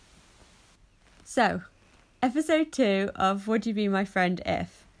So, episode 2 of Would You Be My Friend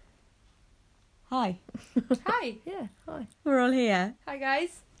If? Hi. Hi. Yeah, hi. We're all here. Hi,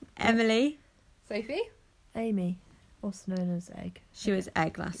 guys. Emily. Sophie. Amy, also known as Egg. She was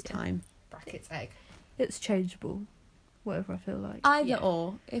Egg last Yeah. time. Brackets egg. It's changeable, whatever I feel like. Either Yeah.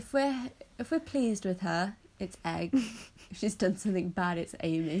 or. If we're pleased with her, it's Egg. If she's done something bad, it's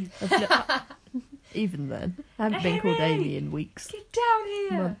Amy. Even then, I haven't been called Amy in weeks, Get down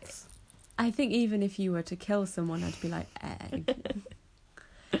here. months. I think even if you were to kill someone, I'd be like, Egg.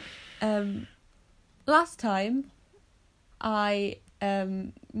 Last time,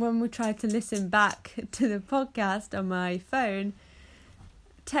 when we tried to listen back to the podcast on my phone,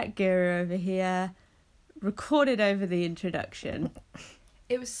 Tech Guru over here recorded over the introduction.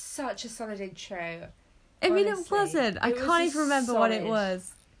 It was such a solid intro. I mean, it Honestly, wasn't. I it was can't just even remember what it solid.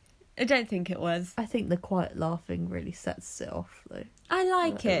 was. I don't think it was. I think the quiet laughing really sets it off, though. I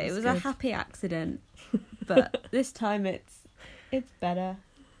like Yeah, it. it It was was a good. happy accident. But this time it's better.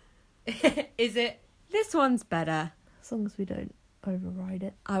 Is it? This one's better. As long as we don't override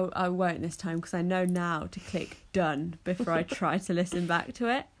it. I won't this time because I know now to click done before I try to listen back to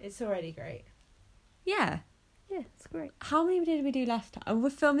it. It's already great. Yeah. Yeah, it's great. How many did we do last time? And we're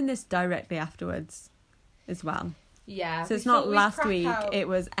filming this directly afterwards as well. Yeah. So we it's not thought we'd last crack week, out- it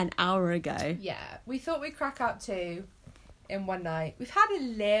was an hour ago. Yeah. We thought we'd crack out 2 in one night. We've had a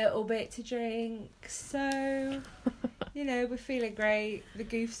little bit to drink, so we're feeling great. The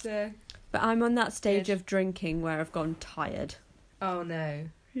goofs are. But I'm on that stage Good. of drinking where I've gone tired. Oh no.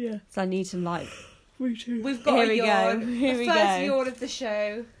 Yeah, So I need to me too. We've got Here a we go. yawn. Here the we first go. yawn of the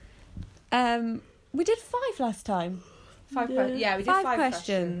show. We did 5 last time. 5 Yeah. questions. Yeah, we did 5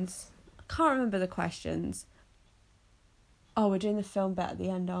 questions. I can't remember the questions. Oh, we're doing the film bit at the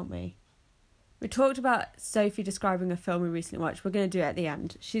end, aren't we? We talked about Sophie describing a film we recently watched. We're going to do it at the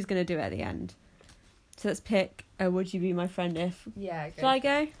end. She's going to do it at the end. So let's pick Would You Be My Friend If? Yeah. Shall I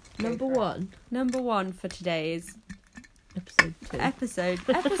go? Number for it. 1, Number 1 for today's episode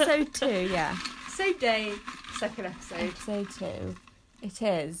 2. episode 2, yeah. Same day, second episode. Episode 2. It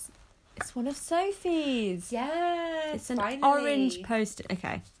is. It's one of Sophie's. Yes, It's an finally. orange post.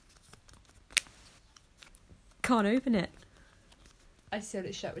 Okay. Can't open it. I sealed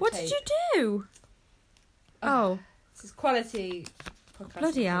it shut with What tape. did you do? Oh, This is quality podcast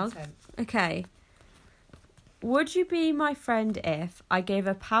Bloody hell. content. okay. Would you be my friend if I gave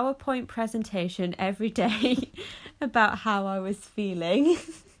a PowerPoint presentation every day about how I was feeling?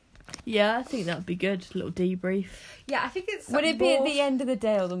 Yeah, I think that'd be good. A little debrief. Yeah, I think it's. Would it be at more- the end of the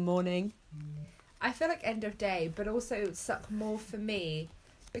day or the morning? I feel like end of day, but also it would suck more for me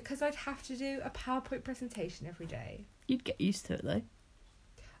because I'd have to do a PowerPoint presentation every day. You'd get used to it, though.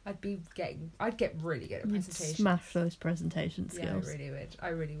 I'd get really good at You'd presentations. smash those presentation Yeah, skills. I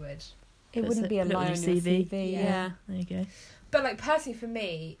really would. It Puts wouldn't it- be a put it on lie on your your CV. CV. Yeah. Yeah. There you go. But like personally for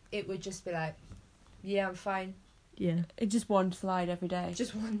me, it would just be like, yeah, I'm fine. Yeah. It's just one slide every day.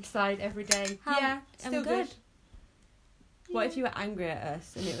 Just one slide every day. How- yeah, I'm still good. What if you were angry at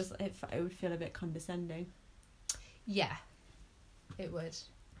us and it would feel a bit condescending? Yeah, it would.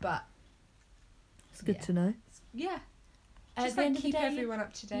 But It's good Yeah. to know. yeah, At just the like end of the keep day, everyone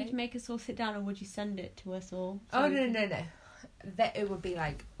up to You'd date. make us all sit down, or would you send it to us all? Oh no. That it would be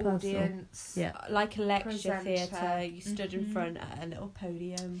like Personal. audience. Yeah. Like a lecture Presenter. theatre, you stood in Mhm. front at a little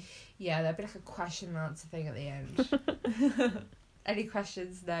podium. Yeah, there'd be like a question and answer thing at the end. Any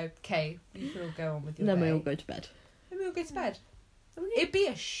questions? No. Okay, you can all go on with your And then day. we all go to bed. And we all go to bed. It'd be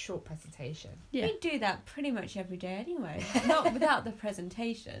a short presentation. Yeah. We do that pretty much every day anyway. Not without the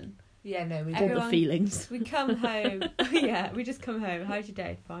presentation. Yeah, no, we All do. Everyone- the feelings. We come home. Yeah, we just come home. How's your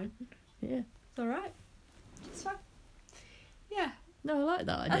day? Fine. Yeah. It's all right. It's fine. Yeah, No, I like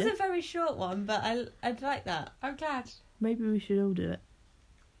that That's idea. a very short one, but I'd like that. I'm glad. Maybe we should all do it.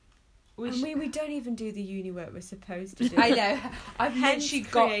 We don't even do the uni work we're supposed to do. I know. I've Hence literally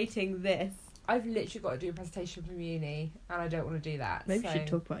got. creating this. I've literally got to do a presentation from uni, and I don't want to do that. Maybe so. we should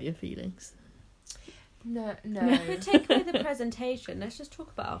talk about your feelings. No. But take away the presentation. Let's just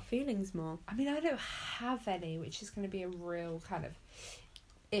talk about our feelings more. I mean, I don't have any, which is going to be a real kind of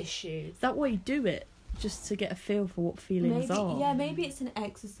issue. Is that why you do it? Just to get a feel for what feelings are? Yeah, maybe it's an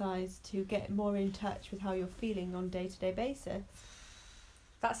exercise to get more in touch with how you're feeling on a day-to-day basis.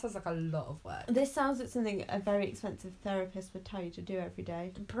 That sounds like a lot of work. This sounds like something a very expensive therapist would tell you to do every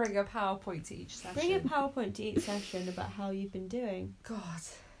day. Bring a PowerPoint to each session. Bring a PowerPoint to each session about how you've been doing. God,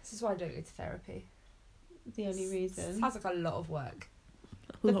 this is why I don't go to therapy. The only reason. Sounds like a lot of work.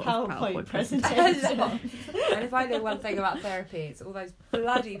 The lot of PowerPoint presentations. And if I know one thing about therapy, it's all those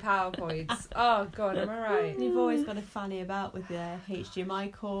bloody PowerPoints. Oh God, am I right? You've always got to fanny about with the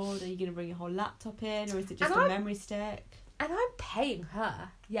HDMI cord. Are you going to bring your whole laptop in, or is it just And a I'm- memory stick? And I'm paying her.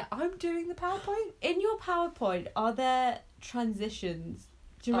 Yeah, I'm doing the PowerPoint. In your PowerPoint, are there transitions?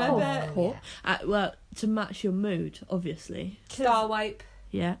 Do you Oh, remember? Of course. Well, to match your mood, obviously. Star wipe.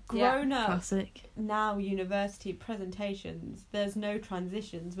 Yeah. Grown up Classic. now university presentations, there's no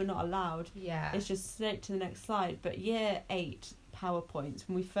transitions. We're not allowed. Yeah. It's just straight to the next slide. But year 8 PowerPoints,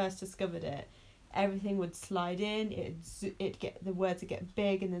 when we first discovered it, everything would slide in. It'd get the words would get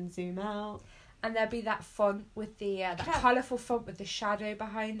big and then zoom out. And there'd be that font with the that Yeah. colourful font with the shadow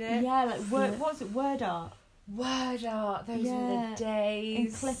behind it. Yeah, like word. Yeah. What was it? Word art Word art. Those were Yeah. the and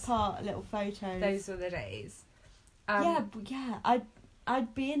days. clip art, little photos. Those were the days. Yeah.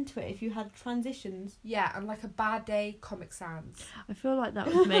 I'd be into it if you had transitions. Yeah, and like a bad day, Comic Sans. I feel like that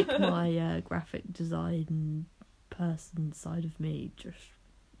would make my graphic design person side of me just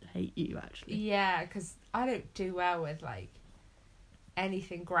hate you, actually. Yeah, because I don't do well with like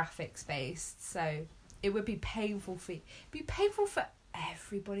anything graphics based, so it would be painful for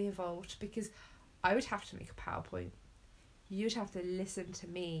everybody involved, because I would have to make a PowerPoint. You would have to listen to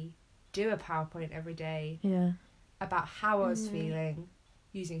me do a PowerPoint every day Yeah. about how I was Mm. feeling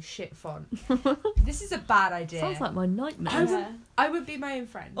using shit font. This is a bad idea. Sounds like my nightmare. I would be my own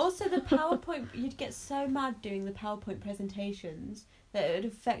friend. Also, the PowerPoint, you'd get so mad doing the PowerPoint presentations that it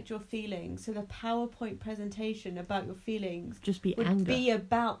would affect your feelings. So the PowerPoint presentation about your feelings Just be would anger. be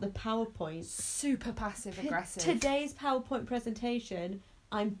about the PowerPoint. Super passive aggressive. Today's PowerPoint presentation,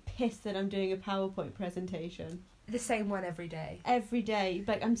 I'm pissed that I'm doing a PowerPoint presentation. The same one every day. Every day,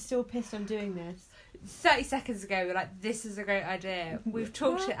 like, I'm still pissed I'm doing this. 30 seconds ago, we were like, this is a great idea. We've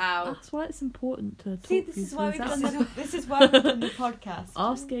talked it out. That's why it's important to talk See, this is why things we've out. done this is why we've done the podcast.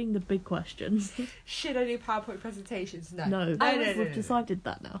 Asking the big questions. Should I do PowerPoint presentations? No. No. No. We've decided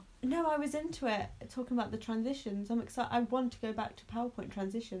that now. No, I was into it, talking about the transitions. I'm excited. I want to go back to PowerPoint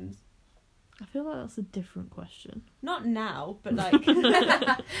transitions. I feel like that's a different question. Not now, but like,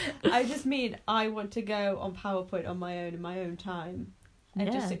 I just mean I want to go on PowerPoint on my own in my own time and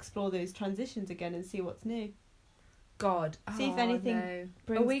Yeah. just explore those transitions again and see what's new. God. See if Oh, anything no.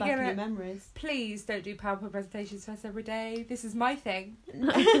 Brings we back gonna- new memories. Please don't do PowerPoint presentations for us every day. This is my thing.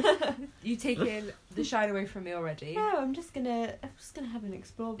 You taking the shine away from me already. No, I'm just gonna have an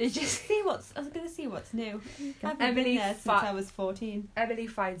explore. It's just- I was gonna see what's new. I haven't Emily been there since I was 14. Emily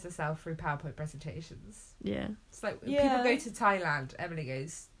finds herself through PowerPoint presentations. Yeah. It's like when Yeah. people go to Thailand, Emily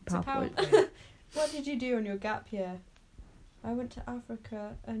goes to PowerPoint. PowerPoint. What did you do on your gap year? I went to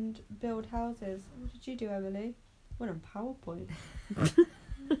Africa and build houses. What did you do, Emily? Went on PowerPoint.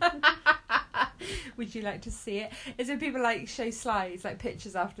 Would you like to see it? Is it people like show slides, like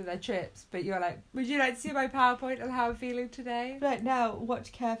pictures after their trips, but you're like, would you like to see my PowerPoint and how I'm feeling today? Right, now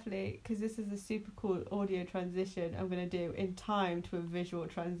watch carefully, because this is a super cool audio transition I'm going to do in time to a visual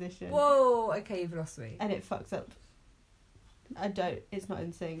transition. Whoa, okay, you've lost me. And it fucks up. It's not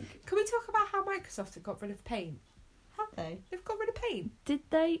in sync. Can we talk about how Microsoft have got rid of Paint? Have they? They've got rid of Paint. Did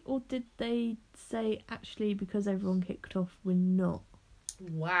they say actually because everyone kicked off we're not?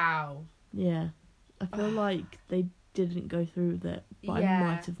 Wow. Yeah. I feel like they didn't go through with it, but I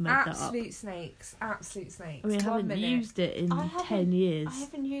might have made that up. Absolute snakes. Absolute snakes. I mean, I 1 haven't minute. used it in I haven't- 10 years. I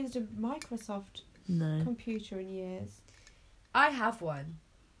haven't used a Microsoft No. computer in years. I have one.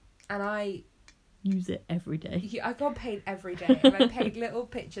 And I Use it every day. go on Paint every day. And I paint little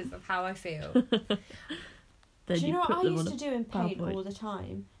pictures of how I feel. Then Do you know what put I them used on to do in Paint PowerPoint. all the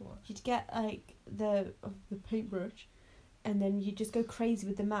time? What? You'd get like the paintbrush, and then you just go crazy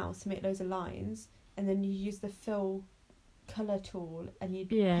with the mouse, make loads of lines, and then you use the fill colour tool, and you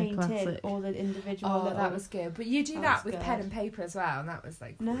Yeah, paint in classic. all the individual. Oh, little... that was good. But you do That that was with pen good. and paper as well, and that was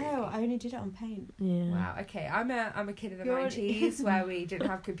like No, really- I only did it on Paint. Yeah. Wow. Okay, I'm a kid of the You're- 90s where we didn't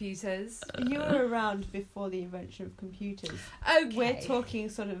have computers. You were around before the invention of computers. Okay. We're talking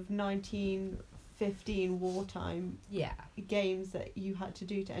sort of 1915 wartime Yeah. games that you had to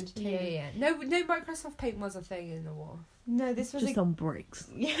do to entertain. Yeah. No, Microsoft Paint was a thing in the war. No, this was Just on bricks.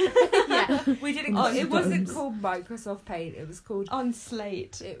 Yeah, we didn't. Oh, It wasn't stones. called Microsoft Paint. It was called. on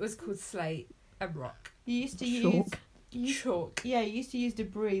slate. It was called Slate and Rock. You used to Chalk. use. You, Chalk. yeah, you used to use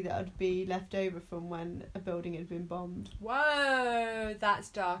debris that would be left over from when a building had been bombed. Whoa, that's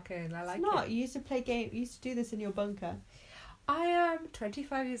darkened. I like It's not. it. You used to play game. You used to do this in your bunker. I am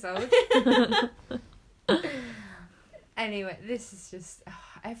 25 years old. Anyway, this is just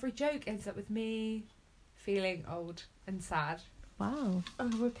every joke ends up with me feeling old and sad. Wow. Oh,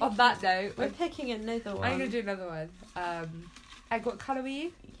 we're picking, On that note, we're picking another one. I'm gonna do another one. Egg, what colour were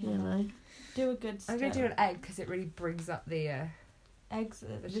you? Yellow. Do a good I'm going to do an egg because it really brings up the... eggs.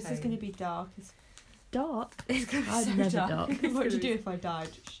 This is shade. going to be dark. Dark. It's going to be I'd so never dark. dark. What would you do if I died?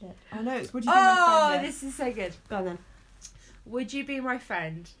 Shit. I know. What do you do my Oh, friend this is so good. Go on then. Would you be my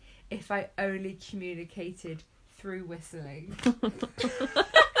friend if I only communicated through whistling?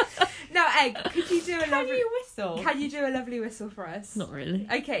 Now, Egg, could you do a Can lovely... you whistle? Can you do a lovely whistle for us? Not really.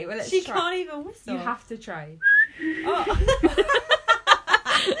 Okay, well, let's She try. can't even whistle. You have to try. Oh.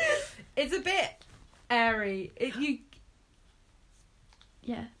 It's a bit airy.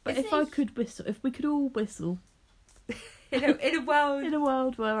 Yeah, but Isn't if I it- could whistle, if we could all whistle In a world... in a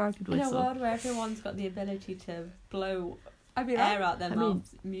world where I could In whistle, a world where everyone's got the ability to blow I mean, air out their I mean,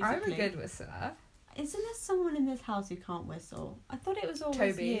 mouths musically. I'm a good whistler. Isn't there someone in this house who can't whistle? I thought it was always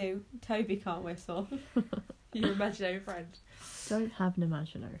Toby. you. Toby can't whistle. Your imaginary friend. don't have an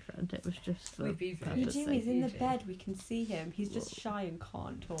imaginary friend. It was just for We'd be You purpose do. sake. He's in the do. bed. We can see him. He's just shy and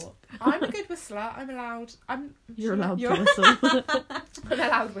can't talk. I'm a good whistler. I'm allowed. You're allowed You're- to whistle. I'm a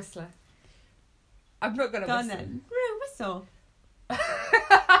loud whistler. I'm not gonna Go on whistle. then. Roo, whistle.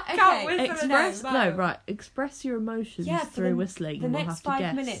 I can't Okay, whistle. Express no. no, right. Express your emotions Yeah, for through the- whistling. The and we'll next have to 5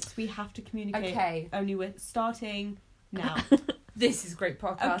 guess. minutes we have to communicate Okay. only with starting now. This is great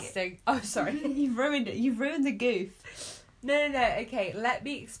podcasting. Oh, sorry. You've ruined it. You've ruined the goof. No. Okay, let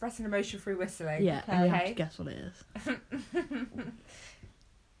me express an emotion through whistling. Yeah, and we have Okay. to guess what it is.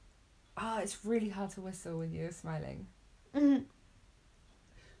 Oh, it's really hard to whistle when you're smiling.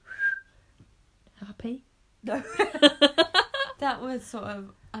 Happy? No. That was sort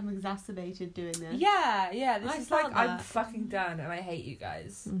of, I'm exacerbated doing this. Yeah. This I is like felt I'm that. fucking done and I hate you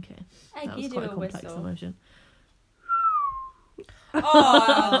guys. Okay. Egg, That you was do quite a a complex whistle. emotion.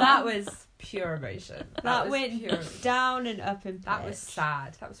 Oh, that was pure emotion. That was went pure. down and up in pitch. That was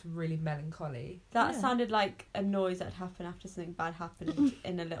sad. That was really melancholy. That Yeah. sounded like a noise that happened after something bad happened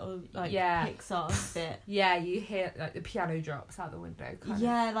in a little like Yeah. Pixar bit. Yeah, you hear like the piano drops out the window. Kind of.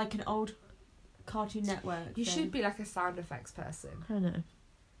 Yeah, like an old Cartoon Network. You thing. should be like a sound effects person, I know.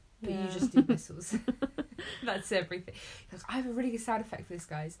 but Yeah. you just do whistles. That's everything. You're like, I have a really good sound effect for this,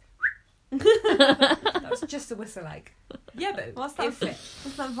 guys. That was just a whistle, like. Yeah, but What's that? it fit.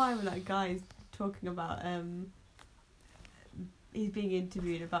 What's that vibe with that guy's talking about? He's being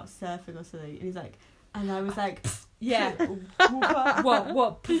interviewed about surfing or something, and he's like, and I was like, Yeah. whoopa.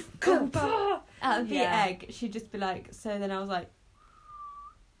 What? Out of the Yeah. egg, she'd just be like. So then I was like,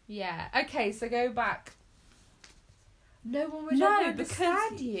 Yeah. Okay, so go back. No one would No, ever because-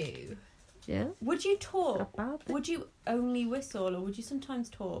 understand you. Yeah. would you A talk? bad thing. Would you only whistle, or would you sometimes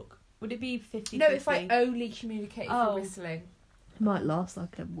talk? Would it be 50-50? No, if I only communicate Oh. through whistling. It might last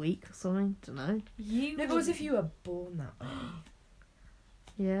like a week or something. Don't know. You No, but what if you were born that way?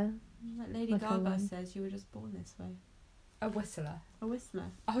 Yeah. like Lady Like a Gaga line. says, you were just born this way. A whistler. A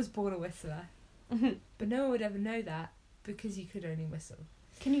whistler. I was born a whistler. But no one would ever know that because you could only whistle.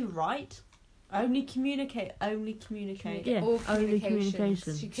 Can you write? Only communicate. Only communicate. Yeah, All only communications.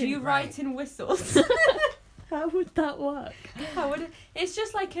 communication. She Do you couldn't write in whistles? How would that work? How would it? It's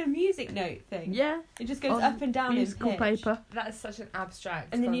just like a music note thing. Yeah. It just goes On up and down in musical pitch. paper. That is such an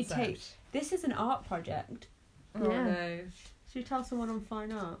abstract And then you concept. take- This is an art project. Oh Yeah. no. Should you tell someone on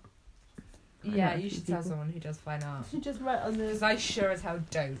fine art? I know Yeah, a you few should tell people. someone who does fine art. Should just write on Because the I sure as hell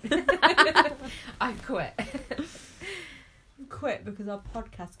don't. I quit. quit because our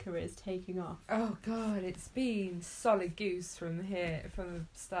podcast career is taking off. Oh god, it's been solid goose from the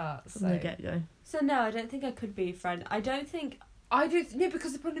start. From the So get go. So no, I don't think I could be a friend. I don't think. I don't no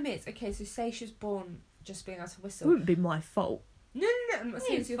because the problem is okay. So say she was born just being able to It whistle. wouldn't be my fault. No. I'm not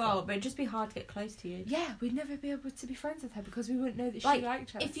saying It's it's your fault, fault. but it'd just be hard to get close to you. Yeah, we'd never be able to be friends with her because we wouldn't know that Like, she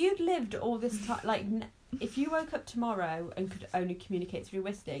liked us. If you'd lived all this time, like, if you woke up tomorrow and could only communicate through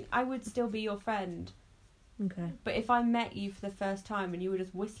whistling, I would still be your friend. Okay. But if I met you for the first time and you were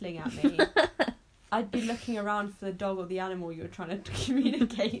just whistling at me, I'd be looking around for the dog or the animal you were trying to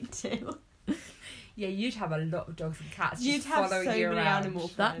communicate to. Yeah, you'd have a lot of dogs and cats You'd just have following so you many around. animal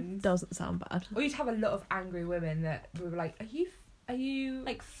That friends. doesn't sound bad. Or you'd have a lot of angry women that were like, are you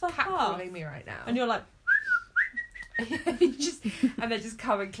Like, fuck off. catcalling me right now? And you're like, You just, and they're just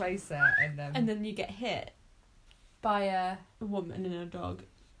coming closer and then you get hit by a a woman and a dog.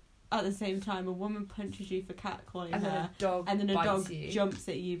 At the same time, a woman punches you for catcalling and then her, a dog and then a bites dog you. jumps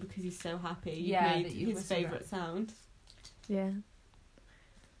at you because he's so happy. You've Yeah, made that you've his whistled favourite at. sound. Yeah.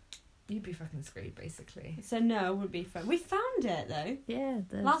 You'd be fucking screwed, basically. So no, I wouldn't be friends. We found it though. Yeah.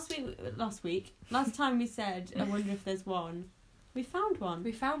 there's- Last time we said, I wonder if there's one. We found one.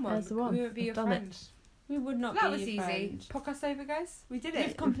 We found one. There's the one. We would be I've your done it. friend. We would not That be was your easy. friend. Podcast over, guys. We did We've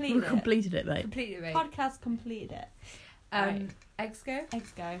it. completed We've it. completed it, mate. Completed it. Podcast completed it. Right. Eggs go.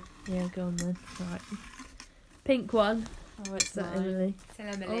 Eggs go. Yeah, go on then. Right. Pink one. Oh, it's Is that mine. Emily? So Oh,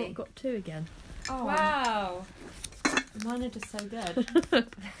 Emily. I've got 2 again. Oh, Wow. mine are just so good.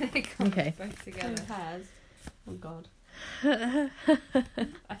 They come Okay. both Two together. pairs. Oh God.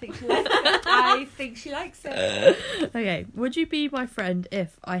 I think she likes it. I think she likes it. Okay, would you be my friend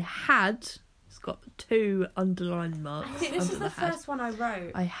if I had... It's got 2 underlined marks. I think this under is the had. first one I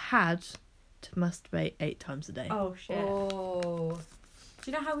wrote. I had to masturbate 8 times a day. Oh shit. Oh, Do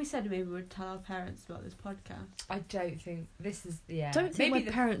you know how we said maybe we would tell our parents about this podcast? I don't think this is. Yeah. Don't think Maybe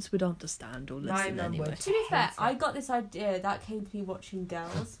my parents would understand or My listen mum anyway. would. To be fair, Hate it. I got this idea that came to me watching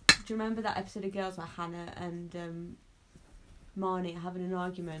Girls. Do you remember that episode of Girls where Hannah and Marnie are having an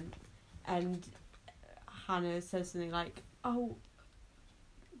argument, and Hannah says something like, "Oh,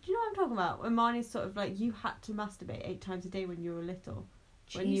 do you know what I'm talking about?" When Marnie's sort of like, "You had to masturbate 8 times a day when you were little,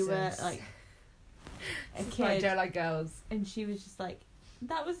 when you were Jesus. like a This is why I kid," don't like girls. and she was just like,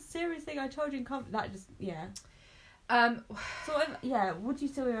 "That was a serious thing I told you in confidence." That just Sort of, yeah. Would you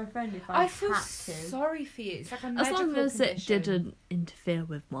still be my friend if I feel had to? sorry for you. It's like a As medical long as condition. it didn't interfere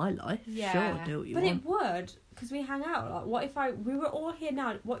with my life, Yeah. sure, do what you But want. it would, because we hang out. Like, what if we were all here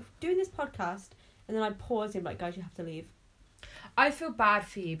now, what doing this podcast, and then I'd pause and be like, guys, you have to leave. I feel bad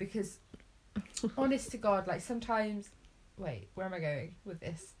for you because, honest to God, like sometimes. Wait, where am I going with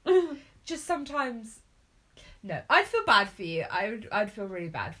this? Just sometimes. No, I'd feel bad for you. I'd feel really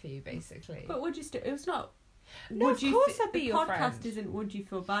bad for you, basically. But would you still? It was not. No, would of you course fe- I'd be the your podcast friend. isn't. Would you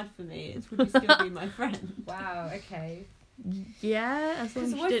feel bad for me? It's would you still be my friend? Wow. Okay. Yeah, as long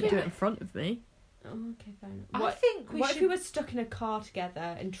as 'Cause you what didn't if do it- it in front of me. Oh, okay, fair enough. I What, think we what should. if we were stuck in a car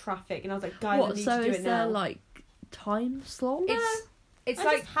together in traffic, and I was like, guys, I What, need so to do is it there now. like time slot? It's I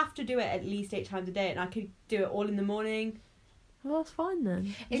like just have to do it at least 8 times a day, and I could do it all in the morning. Well, that's fine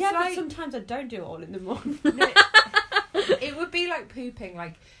then. it's yeah, like but sometimes I don't do it all in the morning. no, it would be like pooping.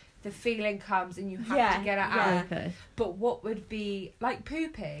 Like the feeling comes and you have to get it yeah. out. Okay. But what would be like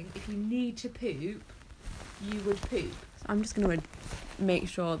pooping? If you need to poop, you would poop. I'm just going to make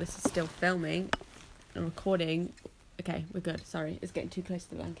sure this is still filming and recording. Okay, we're good. Sorry, it's getting too close to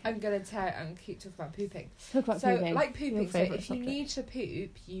the blanket. I'm gonna keep talking about pooping. Talk about So pooping. like Your pooping. So favourite if you subject. need to poop,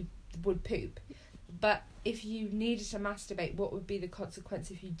 you would poop. But if you needed to masturbate, what would be the consequence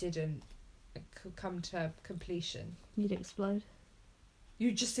if you didn't come to completion? You'd explode.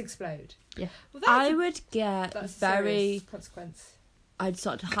 You'd just explode. Yeah. Well, I would get that's a very. serious consequence. I'd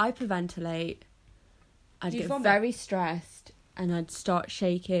start to hyperventilate. I'd You'd get vomit. very stressed, and I'd start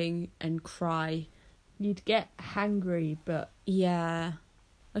shaking and cry. You'd get hangry, but Yeah,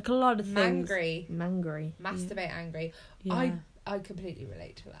 like a lot of things. Mangry. mangry. Masturbate angry. Yeah. I completely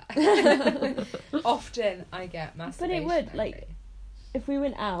relate to that. Often I get masturbation. would, like, angry. If we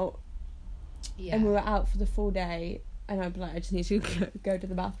went out Yeah. and we were out for the full day, and I'd be like, I just need to go to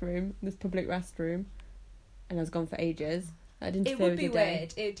the bathroom, this public restroom, and I was gone for ages. I didn't. It would be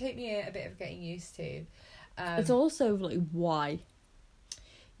weird. It would take me a bit of getting used to. It's also like why.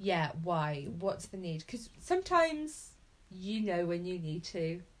 Yeah, why? What's the need? Because sometimes you know when you need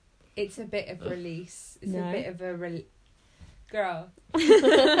to. It's a bit of release. It's No. a bit of a girl.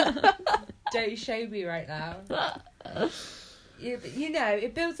 Don't show me right now. You know,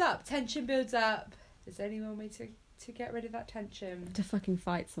 it builds up. Tension builds up. There's only one way to get rid of that tension. To fucking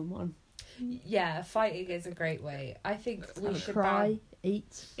fight someone. Yeah, fighting is a great way. I think we Have a should cry, ban-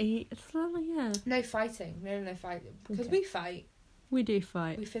 eat. It's like, yeah. No fighting. No fighting. Because Okay. we fight. We do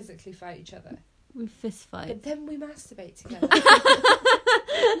fight. We physically fight each other. We fist fight. But then we masturbate together.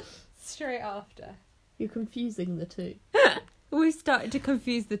 Straight after. You're confusing the two. We started to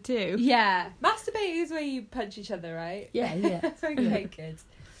confuse the two. Yeah. Masturbating is where you punch each other, right? Yeah, yeah. Okay, good.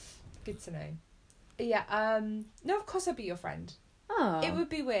 Good to know. Yeah, no, of course I'd be your friend. Oh, It would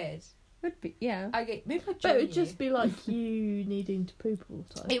be weird. be, yeah. Maybe I'd But join it would you. just be like you needing to poop all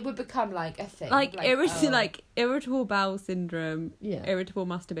the time. It would become like a thing. Like, oh. like irritable bowel syndrome, Yeah. irritable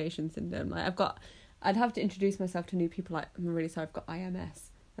masturbation syndrome. Like I'd have to introduce myself to new people. Like, I'm really sorry, I've got IMS.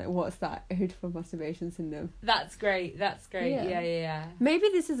 Like, what's that? Irritable masturbation syndrome. That's great. Yeah. Yeah. Maybe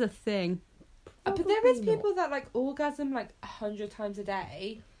this is a thing. But there is Probably people that like orgasm like 100 times a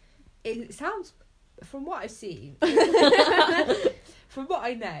day. It sounds, from what I've seen, from what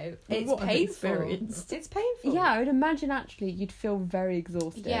I know, From it's what I've painful. experienced. It's painful. Yeah, I would imagine actually you'd feel very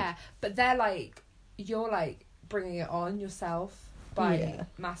exhausted. Yeah, but they're like, you're like bringing it on yourself by Yeah.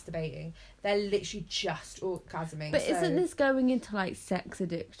 masturbating. They're literally just orgasming. But so isn't this going into like sex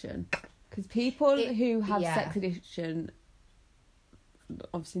addiction? Because people who have yeah. sex addiction,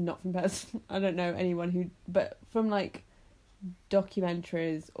 obviously not from person, I don't know anyone who, but from like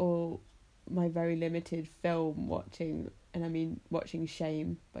documentaries or my very limited film watching and I mean watching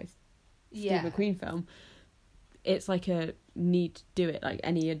Shame by Steve Yeah. McQueen film, it's like a need to do it. Like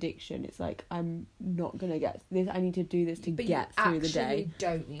any addiction, it's like I'm not gonna get this. I need to do this to But get you through the day. actually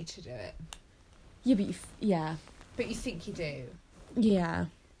don't need to do it. Yeah, but yeah, But you think you do. yeah.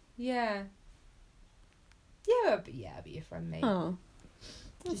 Yeah. But you're friend, mate. Oh,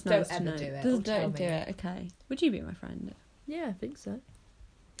 Just that's nice don't to ever know. do it. Just or tell don't do me. it. Okay. Would you be my friend? Yeah, I think so.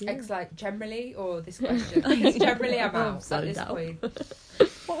 Yeah. Like generally or this question? Because generally I'm I'm out so at this down. point.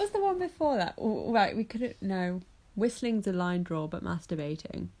 What was the one before that? Right, we couldn't. No, whistling's a line draw, but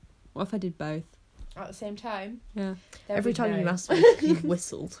masturbating. What if I did both? At the same time. Yeah. Every time you know. masturbate, you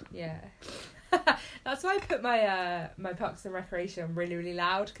whistled. Yeah. That's why I put my my Parks and Recreation on really, really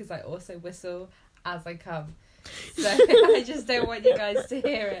loud, because I also whistle as I come. So I just don't want you guys to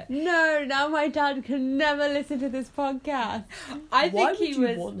hear it. No, now my dad can never listen to this podcast I Why think would he you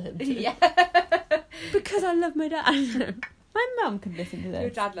was. want him to? Yeah. because I love my dad. My mum could listen to Your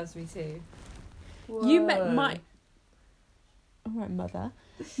this. dad loves me too. You met my. All right, mother.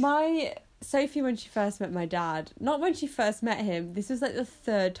 My Sophie, when she first met my dad, not when she first met him. This was like the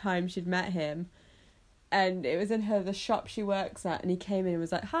third time she'd met him, and it was in the shop she works at. And he came in and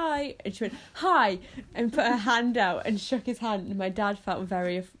was like, "Hi," and she went, "Hi," and put her hand out and shook his hand. And my dad felt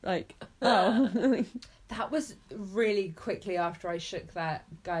very like, "Oh." That was really quickly after I shook that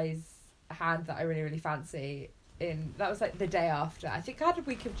guy's hand that I really, really fancy. That was like the day after. I think I had a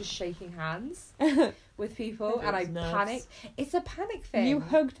week of just shaking hands with people, and I Nerves. panicked. It's a panic thing. You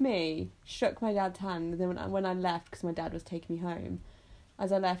hugged me, shook my dad's hand, and then when I left, because my dad was taking me home,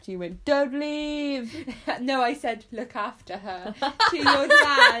 as I left, you went, "Don't leave." No, I said, "Look after her," to your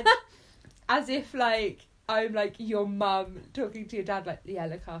dad, as if like I'm like your mum talking to your dad, like, "Yeah,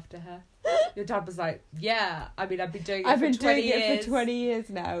 look after her." Your dad was like, "Yeah." I mean, I've been doing it I've for been 20 doing years. it for 20 years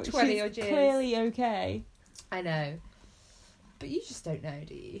now. 20 She's odd years. clearly okay. I know, but you just don't know,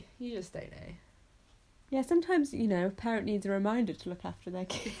 do you? You just don't know. Yeah, sometimes, a parent needs a reminder to look after their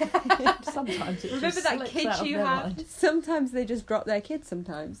kid. Sometimes it Remember just that slips kid out of you their had? mind. Sometimes they just drop their kids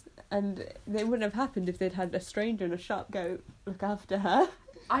sometimes. And it wouldn't have happened if they'd had a stranger in a shop go, "Look after her."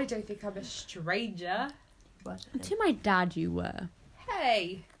 I don't think I'm a stranger. But, To my dad, you were.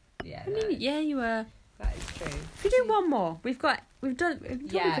 Hey. Yeah. I mean, yeah, you were. that is true. If we do one more, we've done it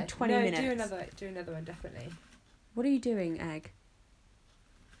for 20 minutes. Do another one, definitely. What are you doing, Egg?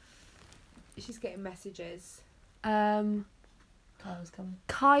 She's getting messages. Kyle's coming.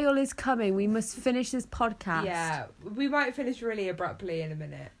 Kyle is coming. We must finish this podcast. Yeah, we might finish really abruptly in a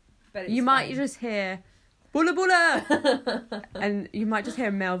minute, but it's You might fine. just hear "Bulla bulla," and you might just hear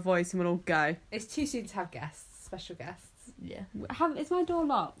a male voice, and we'll all go. It's too soon to have guests, special guests. Yeah. Is my door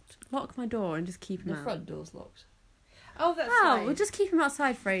locked? Lock my door and just keep him The out. front door's locked. Oh, that's Oh, fine. we'll just keep him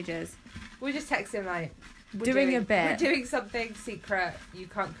outside for ages. We'll just text him like Doing a bit. We're doing something secret. You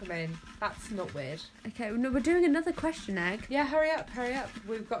can't come in. That's not weird. Okay, no, we're doing another question, Egg. Yeah, hurry up.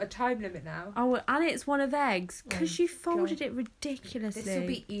 We've got a time limit now. Oh, and it's one of Eggs because Oh, you folded God. it ridiculously. This will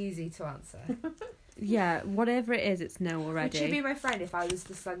be easy to answer. Yeah, whatever it is, it's no already. Would you be my friend if I was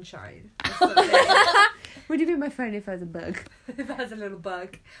the sunshine? Or something? Would you be my friend if I was a bug? If I was a little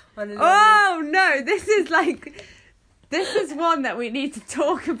bug on a little Oh no, this is one that we need to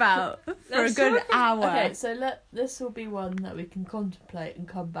talk about for Let's a good talk hour. Okay, so this will be one that we can contemplate and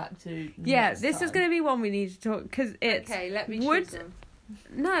come back to. Yeah, next this is time. going to be one we need to talk because it's Okay, let me would- choose one.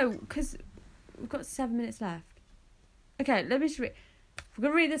 no, because we've got 7 minutes left. Okay, let me just read. We're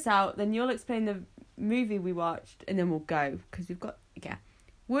gonna read this out, then you'll explain the movie we watched, and then we'll go because we've got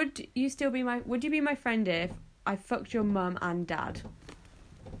Would you be my friend if I fucked your mum and dad?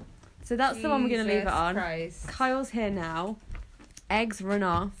 So that's the one we're gonna leave it Jesus on. Christ. Kyle's here now. Eggs run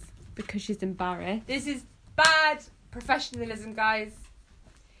off because she's embarrassed. This is bad professionalism, guys.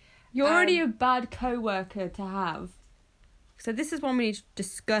 You're already a bad co-worker to have. So this is one we need to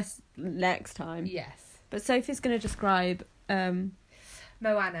discuss next time. Yes. But Sophie's going to describe...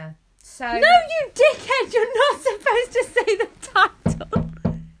 Moana. So No, you dickhead! You're not supposed to say the title.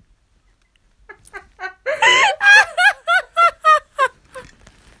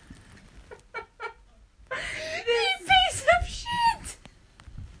 You piece of shit!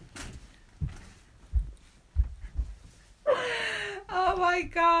 Oh my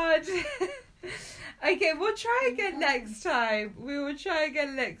god. Okay, we'll try again next time. We will try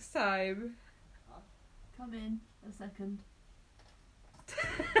again next time. Come in a second.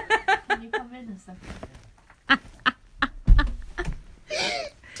 Can you come in a second?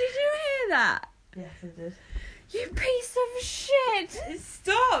 Did you hear that? Yes, I did. You piece of shit!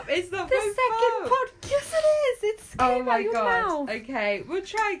 Stop! It's not The my second fault. podcast. Yes, it is. It's Oh came my out your god. mouth. Okay, we'll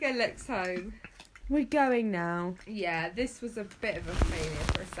try again next time. We're going now. Yeah, this was a bit of a failure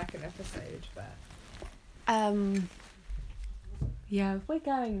for a second episode, but Yeah, we're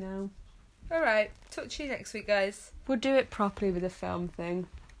going now. alright. Talk to you next week, guys. We'll do it properly with the film thing.